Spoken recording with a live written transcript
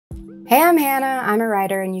Hey, I'm Hannah. I'm a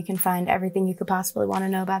writer, and you can find everything you could possibly want to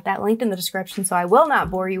know about that linked in the description, so I will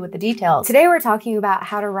not bore you with the details. Today we're talking about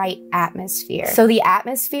how to write atmosphere. So the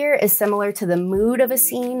atmosphere is similar to the mood of a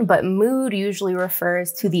scene, but mood usually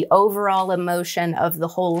refers to the overall emotion of the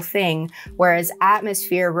whole thing, whereas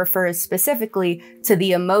atmosphere refers specifically to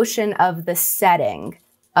the emotion of the setting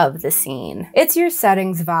of the scene. It's your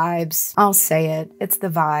setting's vibes. I'll say it. It's the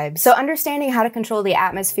vibes. So understanding how to control the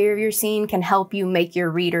atmosphere of your scene can help you make your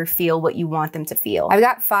reader feel what you want them to feel. I've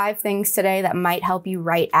got 5 things today that might help you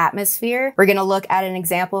write atmosphere. We're gonna look at an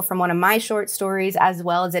example from one of my short stories as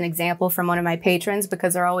well as an example from one of my patrons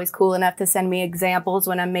because they're always cool enough to send me examples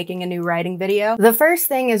when I'm making a new writing video. The first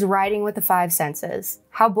thing is writing with the 5 senses.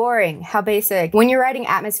 How boring, how basic. When you're writing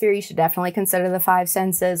atmosphere, you should definitely consider the 5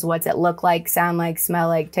 senses. What's it look like, sound like, smell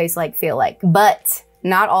like, taste like, feel like. But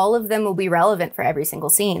not all of them will be relevant for every single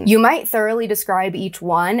scene. You might thoroughly describe each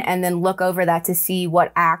one and then look over that to see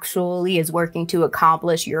what actually is working to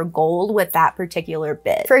accomplish your goal with that particular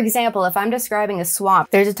bit. For example, if I'm describing a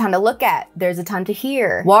swamp, there's a ton to look at, there's a ton to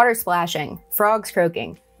hear. Water splashing, frogs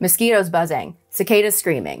croaking, mosquitoes buzzing, cicadas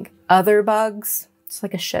screaming, other bugs. It's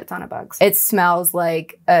like a shit ton of bugs. It smells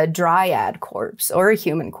like a dryad corpse or a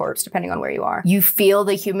human corpse, depending on where you are. You feel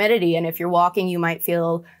the humidity, and if you're walking, you might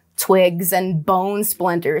feel twigs and bone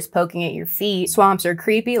splinters poking at your feet. Swamps are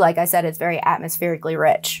creepy. Like I said, it's very atmospherically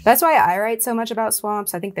rich. That's why I write so much about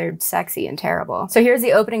swamps. I think they're sexy and terrible. So here's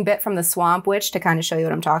the opening bit from The Swamp Witch to kind of show you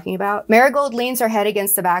what I'm talking about. Marigold leans her head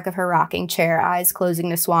against the back of her rocking chair, eyes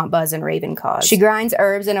closing to swamp buzz and raven caws. She grinds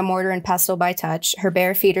herbs in a mortar and pestle by touch. Her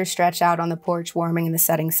bare feet are stretched out on the porch, warming in the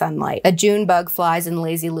setting sunlight. A June bug flies in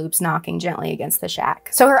lazy loops, knocking gently against the shack.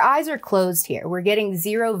 So her eyes are closed here. We're getting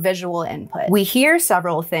 0 visual input. We hear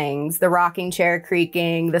several things. The rocking chair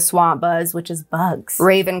creaking, the swamp buzz, which is bugs.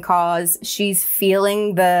 Raven caws. She's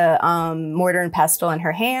feeling the mortar and pestle in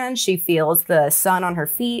her hand. She feels the sun on her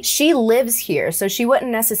feet. She lives here, so she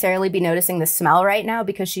wouldn't necessarily be noticing the smell right now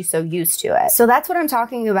because she's so used to it. So that's what I'm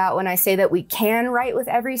talking about when I say that we can write with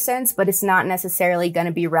every sense, but it's not necessarily going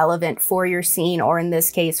to be relevant for your scene, or in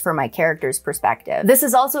this case, for my character's perspective. This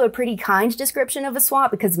is also a pretty kind description of a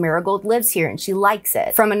swamp because Marigold lives here and she likes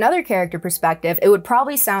it. From another character perspective, it would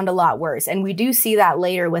probably sound a lot worse, and we do see that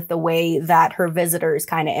later with the way that her visitors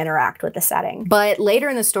kind of interact with the setting. But later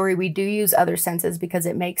in the story, we do use other senses because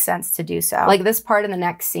it makes sense to do so. Like this part in the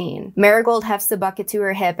next scene. Marigold hefts the bucket to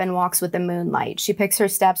her hip and walks with the moonlight. She picks her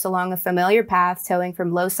steps along a familiar path, toeing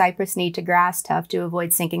from low cypress knee to grass tuft to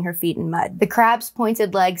avoid sinking her feet in mud. The crab's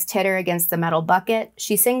pointed legs titter against the metal bucket.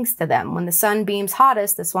 She sings to them. When the sun beams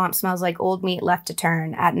hottest, the swamp smells like old meat left to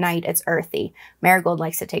turn. At night, it's earthy. Marigold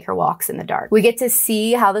likes to take her walks in the dark. We get to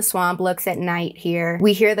see how the swamp looks at night here.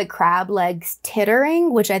 We hear the crab legs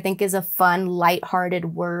tittering, which I think is a fun,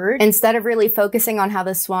 lighthearted word. Instead of really focusing on how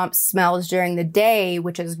the swamp smells during the day,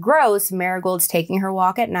 which is gross, Marigold's taking her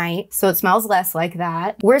walk at night, so it smells less like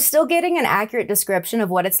that. We're still getting an accurate description of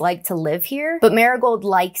what it's like to live here, but Marigold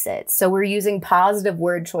likes it, so we're using positive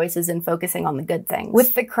word choices and focusing on the good things.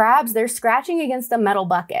 With the crabs, they're scratching against a metal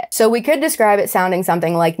bucket. So we could describe it sounding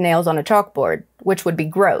something like nails on a chalkboard, which would be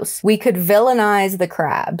gross. We could villainize the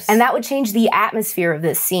crabs, and that would change the atmosphere of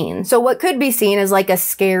this scene. So what could be seen as like a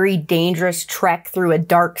scary, dangerous trek through a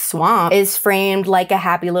dark swamp is framed like a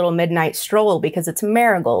happy little midnight stroll because it's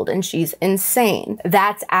Marigold and she's insane.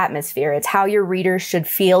 That's atmosphere. It's how your readers should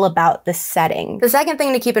feel about the setting. The second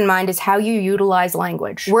thing to keep in mind is how you utilize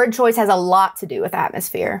language. Word choice has a lot to do with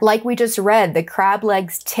atmosphere. Like we just read, the crab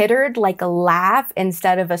legs tittered like a laugh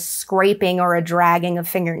instead of a scraping or a dragging of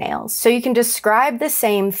fingernails. So you can describe the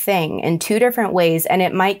same thing in 2 different ways and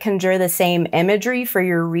it might conjure the same imagery for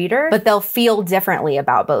your reader, but they'll feel differently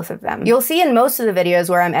about both of them. You'll see in most of the videos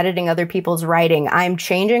where I'm editing other people's writing, I'm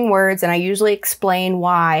changing words and I usually explain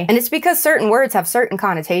why. And it's because certain words have certain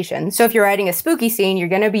connotations. So if you're writing a spooky scene, you're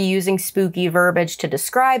going to be using spooky verbiage to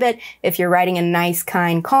describe it. If you're writing a nice,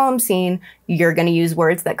 kind, calm scene, you're going to use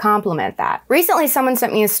words that complement that. Recently, someone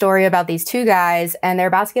sent me a story about these 2 guys and they're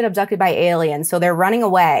about to get abducted by aliens, so they're running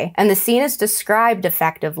away. And the scene is described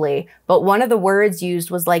effectively, but one of the words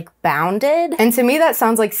used was like bounded. And to me, that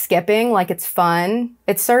sounds like skipping, like it's fun.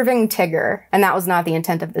 It's serving Tigger, and that was not the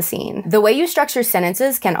intent of the scene. The way you structure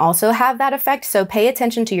sentences can also have that effect, so pay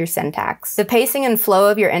attention to your syntax. The pacing and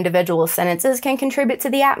flow of your individual sentences can contribute to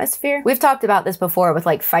the atmosphere. We've talked about this before with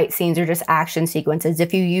like fight scenes or just action sequences.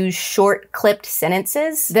 If you use short, clipped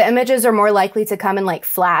sentences, the images are more likely to come in like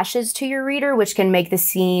flashes to your reader, which can make the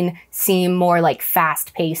scene seem more like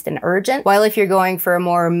fast-paced and urgent. While if you're going for a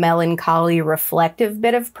more melancholy, reflective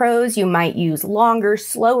bit of prose, you might use longer,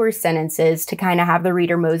 slower sentences to kind of have the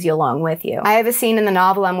reader mosey along with you. I have a scene in the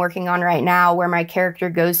novel I'm working on right now where my character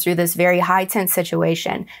goes through this very high tense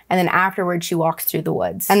situation, and then afterwards she walks through the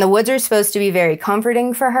woods. And the woods are supposed to be very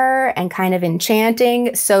comforting for her and kind of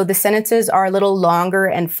enchanting, so the sentences are a little longer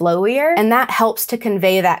and flowier, and that helps to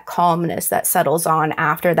convey that calmness that settles on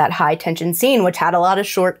after that high tension scene, which had a lot of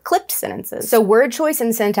short clipped sentences. So word choice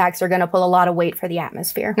and syntax are going to pull a lot of weight for the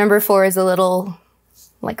atmosphere. Number 4 is a little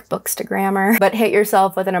like books to grammar, but hit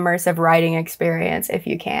yourself with an immersive writing experience if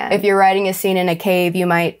you can. If you're writing a scene in a cave, you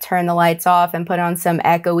might turn the lights off and put on some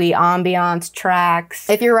echoey ambiance tracks.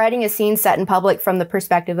 If you're writing a scene set in public from the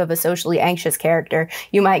perspective of a socially anxious character,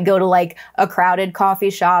 you might go to like a crowded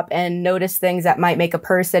coffee shop and notice things that might make a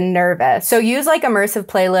person nervous. So use like immersive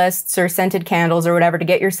playlists or scented candles or whatever to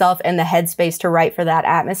get yourself in the headspace to write for that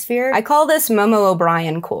atmosphere. I call this Momo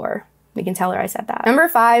O'Brien core. You can tell her I said that. Number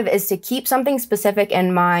 5 is to keep something specific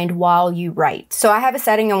in mind while you write. So I have a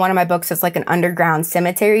setting in one of my books that's like an underground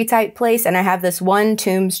cemetery type place, and I have this one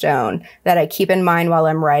tombstone that I keep in mind while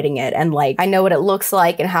I'm writing it, and like I know what it looks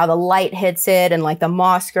like and how the light hits it and like the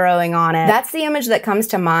moss growing on it. That's the image that comes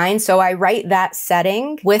to mind, so I write that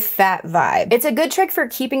setting with that vibe. It's a good trick for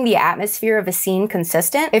keeping the atmosphere of a scene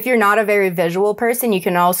consistent. If you're not a very visual person, you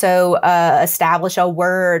can also establish a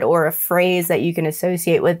word or a phrase that you can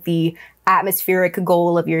associate with the atmospheric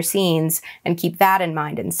goal of your scenes and keep that in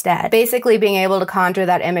mind instead. Basically, being able to conjure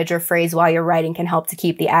that image or phrase while you're writing can help to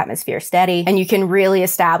keep the atmosphere steady, and you can really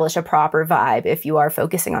establish a proper vibe if you are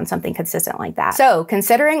focusing on something consistent like that. So,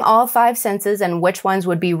 considering all 5 senses and which ones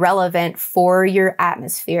would be relevant for your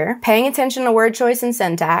atmosphere, paying attention to word choice and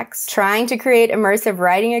syntax, trying to create immersive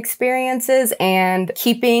writing experiences, and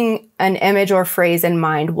keeping an image or phrase in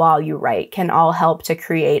mind while you write can all help to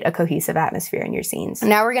create a cohesive atmosphere in your scenes.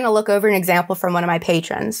 Now we're going to look over an example from one of my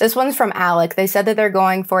patrons. This one's from Alec. They said that they're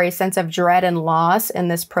going for a sense of dread and loss in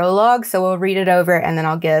this prologue, so we'll read it over and then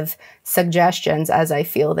I'll give suggestions as I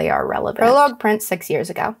feel they are relevant. Prologue print 6 years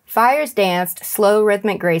ago. Fires danced, slow,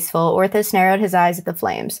 rhythmic, graceful. Orthus narrowed his eyes at the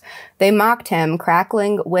flames. They mocked him,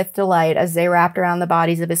 crackling with delight as they wrapped around the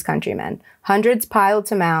bodies of his countrymen. Hundreds piled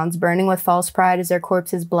to mounds, burning with false pride as their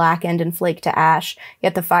corpses blackened and flaked to ash,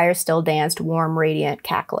 yet the fire still danced, warm, radiant,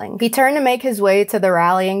 cackling. He turned to make his way to the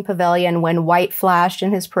rallying pavilion when white flashed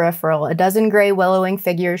in his peripheral. A dozen gray willowing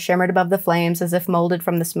figures shimmered above the flames as if molded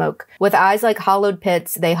from the smoke. With eyes like hollowed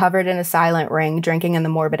pits, they hovered in a silent ring, drinking in the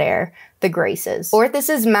morbid air. The Graces.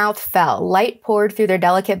 Orthus's mouth fell. Light poured through their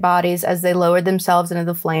delicate bodies as they lowered themselves into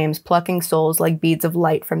the flames, plucking souls like beads of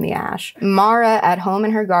light from the ash. Mara, at home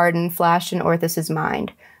in her garden, flashed in Orthus's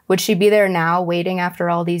mind. Would she be there now, waiting after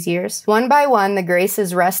all these years? One by one, the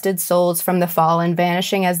Graces wrested souls from the fallen,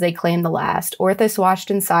 vanishing as they claimed the last. Orthus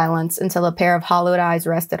watched in silence until a pair of hollowed eyes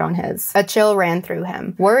rested on his. A chill ran through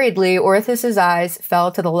him. Worriedly, Orthus's eyes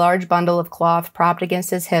fell to the large bundle of cloth propped against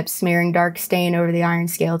his hips, smearing dark stain over the iron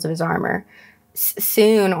scales of his armor.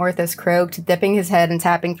 Soon, Orthus croaked, dipping his head and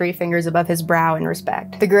tapping 3 fingers above his brow in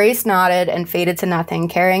respect. The Grace nodded and faded to nothing,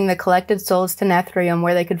 carrying the collected souls to Nethrium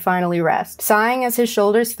where they could finally rest. Sighing as his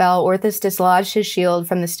shoulders fell, Orthus dislodged his shield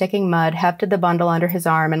from the sticking mud, hefted the bundle under his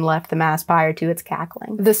arm, and left the mass pyre to its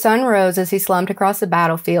cackling. The sun rose as he slumped across the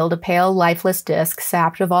battlefield, a pale, lifeless disk,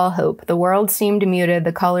 sapped of all hope. The world seemed muted,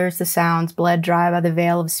 the colors, the sounds, bled dry by the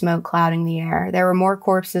veil of smoke clouding the air. There were more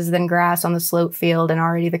corpses than grass on the slope field, and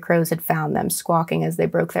already the crows had found them, squawking as they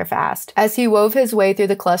broke their fast. As he wove his way through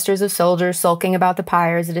the clusters of soldiers sulking about the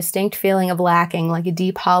pyres, a distinct feeling of lacking, like a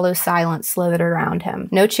deep, hollow silence, slithered around him.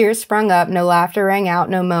 No cheers sprung up, no laughter rang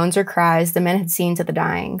out, no moans or cries the men had seen to the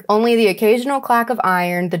dying. Only the occasional clack of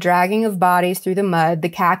iron, the dragging of bodies through the mud, the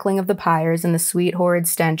cackling of the pyres, and the sweet, horrid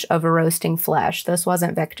stench of a roasting flesh. This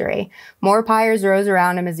wasn't victory. More pyres rose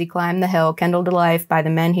around him as he climbed the hill, kindled to life by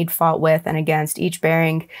the men he'd fought with and against, each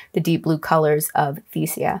bearing the deep blue colors of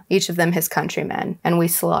Thesia, each of them his countrymen. And we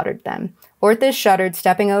slaughtered them. Orthus shuddered,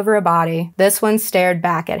 stepping over a body. This one stared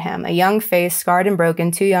back at him, a young face, scarred and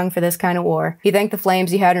broken, too young for this kind of war. He thanked the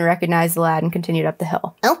flames he hadn't recognized the lad and continued up the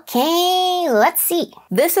hill. Okay, let's see.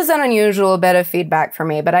 This is an unusual bit of feedback for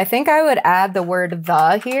me, but I think I would add the word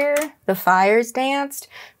 "the" here. The fires danced,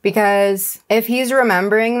 because if he's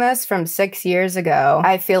remembering this from 6 years ago,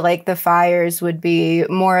 I feel like the fires would be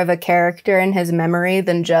more of a character in his memory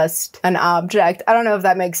than just an object. I don't know if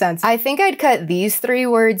that makes sense. I think I'd cut these 3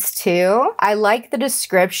 words too. I like the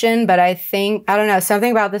description, but I don't know,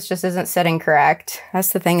 something about this just isn't sitting correct.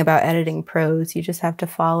 That's the thing about editing prose. You just have to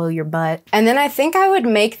follow your butt. And then I think I would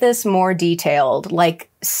make this more detailed, like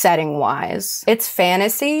setting-wise. It's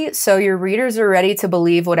fantasy, so your readers are ready to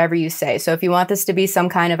believe whatever you say. So if you want this to be some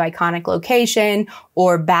kind of iconic location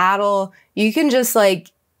or battle, you can just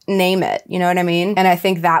like name it, you know what I mean? And I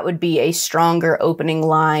think that would be a stronger opening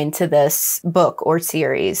line to this book or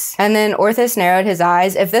series. And then Orthus narrowed his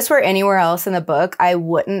eyes. If this were anywhere else in the book, I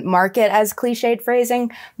wouldn't mark it as cliched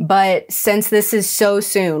phrasing, but since this is so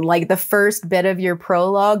soon, like the first bit of your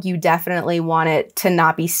prologue, you definitely want it to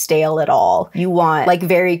not be stale at all. You want like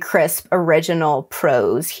very crisp, original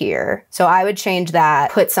prose here. So I would change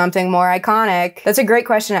that, put something more iconic. That's a great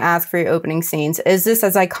question to ask for your opening scenes. Is this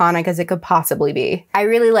as iconic as it could possibly be? I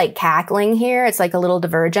really like cackling here. It's like a little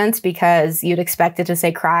divergence because you'd expect it to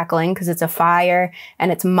say crackling because it's a fire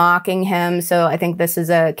and it's mocking him. So I think this is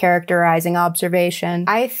a characterizing observation.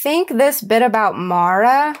 I think this bit about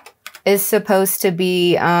Mara is supposed to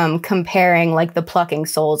be comparing like the plucking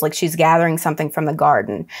souls, like she's gathering something from the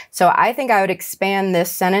garden. So I think I would expand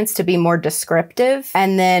this sentence to be more descriptive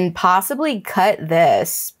and then possibly cut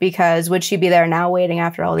this because would she be there now waiting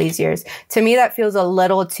after all these years? To me, that feels a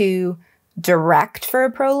little too direct for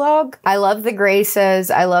a prologue. I love the Graces.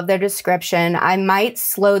 I love their description. I might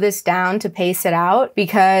slow this down to pace it out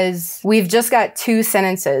because we've just got 2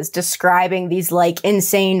 sentences describing these like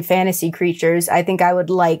insane fantasy creatures. I think I would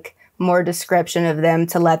like more description of them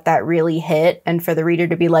to let that really hit and for the reader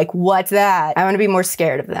to be like, what's that? I want to be more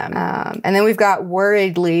scared of them. And then we've got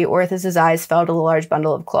worriedly, Orthus's eyes fell to the large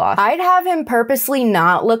bundle of cloth. I'd have him purposely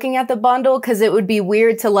not looking at the bundle because it would be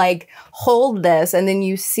weird to like hold this and then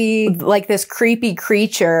you see like this creepy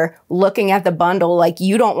creature looking at the bundle. Like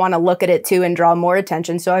you don't want to look at it too and draw more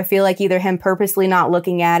attention. So I feel like either him purposely not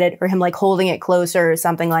looking at it or him like holding it closer or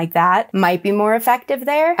something like that might be more effective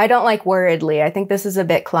there. I don't like worriedly. I think this is a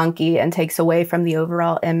bit clunky and takes away from the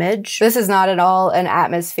overall image. This is not at all an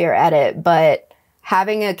atmosphere edit, but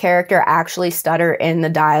having a character actually stutter in the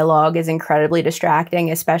dialogue is incredibly distracting,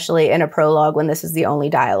 especially in a prologue when this is the only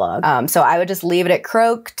dialogue. So I would just leave it at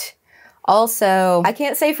croaked. Also, I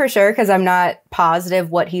can't say for sure because I'm not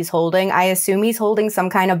positive what he's holding. I assume he's holding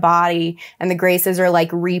some kind of body and the Graces are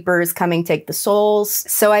like reapers coming take the souls.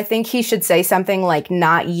 So I think he should say something like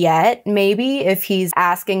not yet, maybe, if he's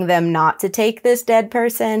asking them not to take this dead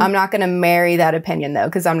person. I'm not going to marry that opinion though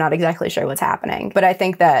because I'm not exactly sure what's happening. But I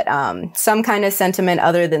think that some kind of sentiment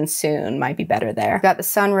other than soon might be better there. Got the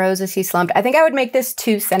sun rose as he slumped. I think I would make this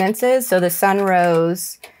 2 sentences. So the sun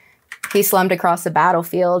rose, he slumped across the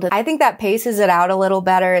battlefield. I think that paces it out a little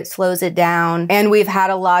better. It slows it down. And we've had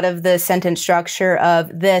a lot of the sentence structure of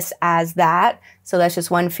this as that. So that's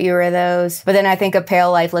just 1 fewer of those. But then I think a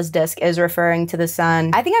pale lifeless disk is referring to the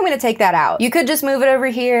sun. I think I'm going to take that out. You could just move it over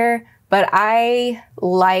here. But I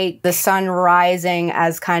like the sun rising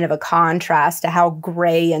as kind of a contrast to how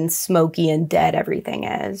gray and smoky and dead everything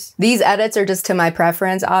is. These edits are just to my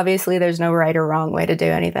preference. Obviously, there's no right or wrong way to do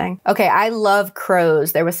anything. Okay, I love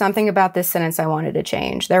crows. There was something about this sentence I wanted to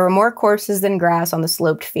change. There were more corpses than grass on the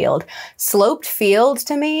sloped field. Sloped field,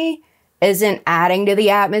 to me, isn't adding to the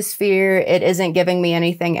atmosphere. It isn't giving me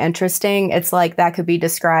anything interesting. It's like that could be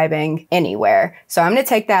describing anywhere. So I'm going to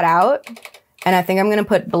take that out. And I think I'm going to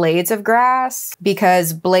put blades of grass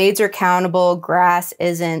because blades are countable, grass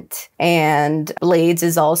isn't. And blades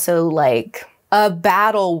is also like a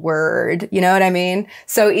battle word, you know what I mean?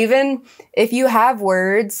 So even if you have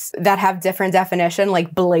words that have different definition,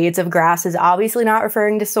 like blades of grass is obviously not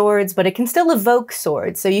referring to swords, but it can still evoke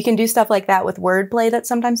swords. So you can do stuff like that with wordplay that's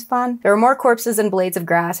sometimes fun. There were more corpses than blades of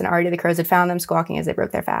grass, and already the crows had found them, squawking as they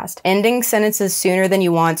broke their fast. Ending sentences sooner than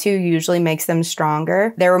you want to usually makes them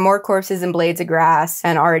stronger. There were more corpses than blades of grass,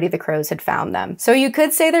 and already the crows had found them. So you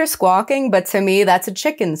could say they're squawking, but to me, that's a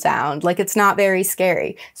chicken sound. Like, it's not very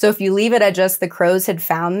scary. So if you leave it at just the crows had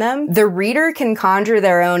found them, the reader can conjure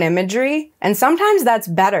their own imagery, and sometimes that's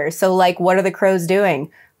better. So like, what are the crows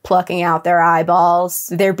doing? Plucking out their eyeballs,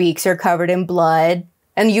 their beaks are covered in blood.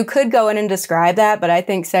 And you could go in and describe that, but I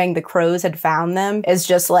think saying the crows had found them is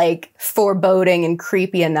just like foreboding and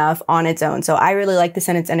creepy enough on its own. So I really like the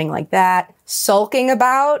sentence ending like that. Sulking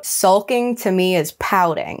to me is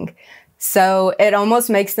pouting. So it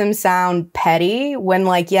almost makes them sound petty when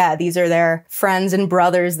like, yeah, these are their friends and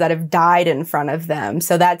brothers that have died in front of them.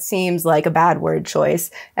 So that seems like a bad word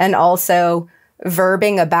choice. And also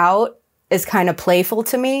verbing about is kind of playful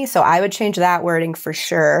to me. So I would change that wording for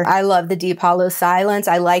sure. I love the deep hollow silence.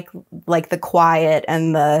 I like the quiet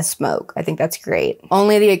and the smoke. I think that's great.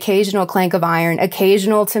 Only the occasional clank of iron.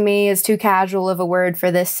 Occasional to me is too casual of a word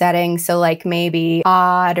for this setting. So like maybe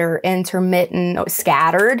odd or intermittent or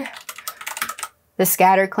scattered. the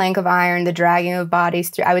scattered clank of iron, the dragging of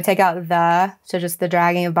bodies through, I would take out the, so just the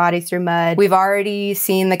dragging of bodies through mud. We've already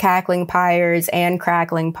seen the cackling pyres and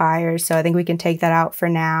crackling pyres, so I think we can take that out for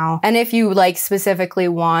now. And if you like specifically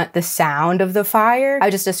want the sound of the fire, I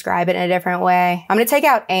would just describe it in a different way. I'm gonna take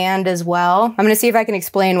out and as well. I'm gonna see if I can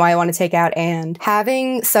explain why I want to take out and.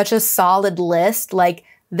 Having such a solid list, like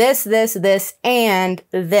this, and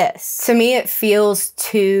this. To me, it feels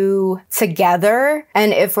too together.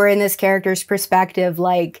 And if we're in this character's perspective,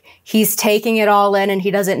 like he's taking it all in and he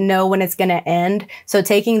doesn't know when it's gonna end. So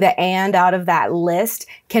taking the and out of that list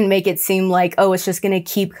can make it seem like, oh, it's just gonna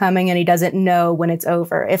keep coming and he doesn't know when it's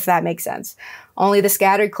over, if that makes sense. Only the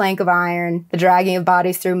scattered clank of iron, the dragging of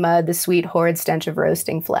bodies through mud, the sweet horrid stench of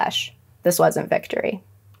roasting flesh. This wasn't victory.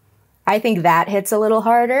 I think that hits a little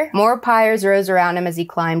harder. More pyres rose around him as he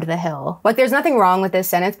climbed the hill. Like, there's nothing wrong with this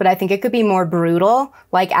sentence, but I think it could be more brutal.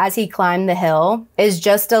 Like, as he climbed the hill is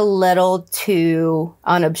just a little too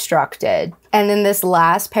unobstructed. And then this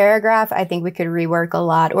last paragraph, I think we could rework a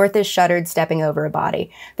lot. Orthus shuddered, stepping over a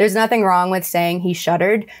body. There's nothing wrong with saying he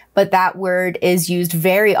shuddered, but that word is used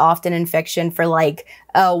very often in fiction for like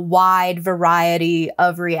a wide variety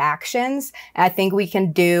of reactions. I think we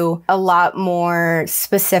can do a lot more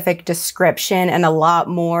specific description and a lot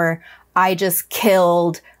more, I just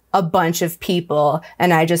killed a bunch of people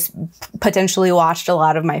and I just potentially watched a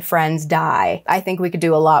lot of my friends die. I think we could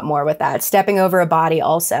do a lot more with that. Stepping over a body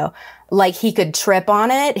also. Like, he could trip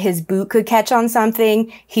on it, his boot could catch on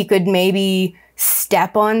something, he could maybe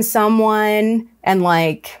step on someone, and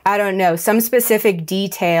like, I don't know, some specific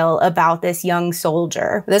detail about this young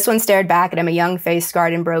soldier. This one stared back at him, a young face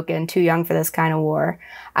scarred and broken, too young for this kind of war.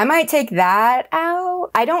 I might take that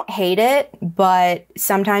out. I don't hate it, but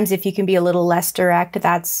sometimes if you can be a little less direct,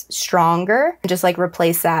 that's stronger. Just like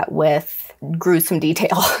replace that with gruesome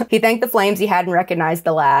detail. He thanked the flames he hadn't recognized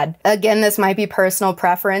the lad. Again, this might be personal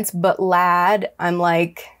preference, but lad, I'm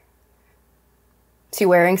like, is he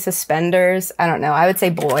wearing suspenders? I don't know. I would say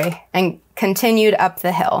boy. And continued up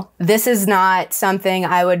the hill. This is not something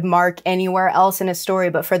I would mark anywhere else in a story,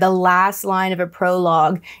 but for the last line of a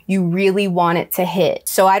prologue, you really want it to hit.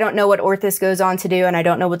 So I don't know what Orthus goes on to do, and I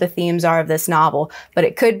don't know what the themes are of this novel, but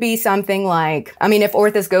it could be something like, I mean, if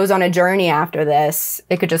Orthus goes on a journey after this,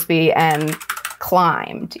 it could just be,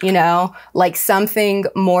 climbed, you know, like something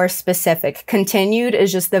more specific. Continued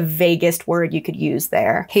is just the vaguest word you could use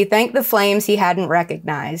there. He thanked the flames he hadn't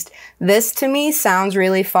recognized. This to me sounds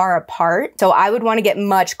really far apart. So I would want to get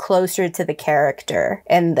much closer to the character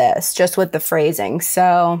in this, just with the phrasing.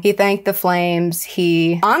 So he thanked the flames.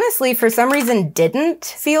 He honestly, for some reason, didn't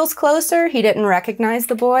feels closer. He didn't recognize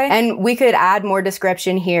the boy. And we could add more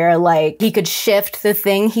description here. Like, he could shift the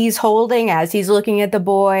thing he's holding as he's looking at the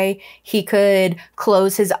boy. He could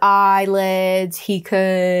close his eyelids. He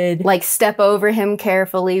could like step over him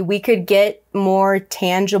carefully. We could get more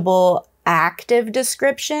tangible, active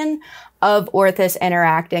description of Orthus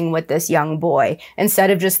interacting with this young boy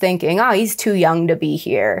instead of just thinking, oh, he's too young to be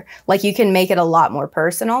here. Like, you can make it a lot more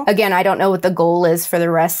personal. Again, I don't know what the goal is for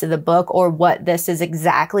the rest of the book or what this is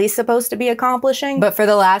exactly supposed to be accomplishing, but for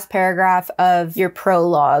the last paragraph of your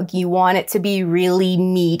prologue, you want it to be really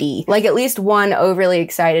meaty. Like, at least one overly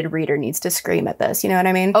excited reader needs to scream at this, you know what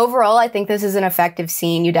I mean? Overall, I think this is an effective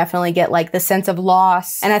scene. You definitely get like the sense of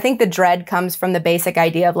loss, and I think the dread comes from the basic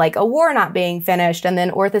idea of like a war not being finished, and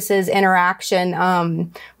then Orthus's interaction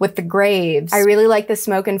with the graves. I really like the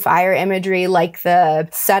smoke and fire imagery, like the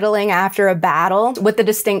settling after a battle, with the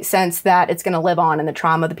distinct sense that it's going to live on in the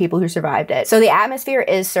trauma of the people who survived it. So the atmosphere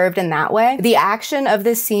is served in that way. The action of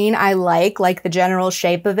this scene, I like the general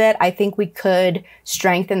shape of it. I think we could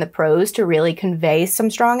strengthen the prose to really convey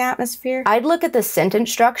some strong atmosphere. I'd look at the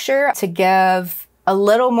sentence structure to give a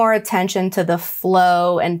little more attention to the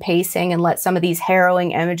flow and pacing and let some of these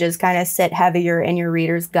harrowing images kind of sit heavier in your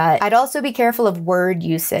reader's gut. I'd also be careful of word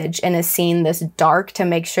usage in a scene this dark to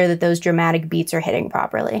make sure that those dramatic beats are hitting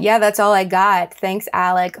properly. Yeah, that's all I got. Thanks,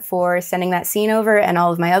 Alec, for sending that scene over, and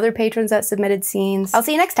all of my other patrons that submitted scenes. I'll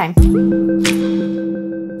see you next time.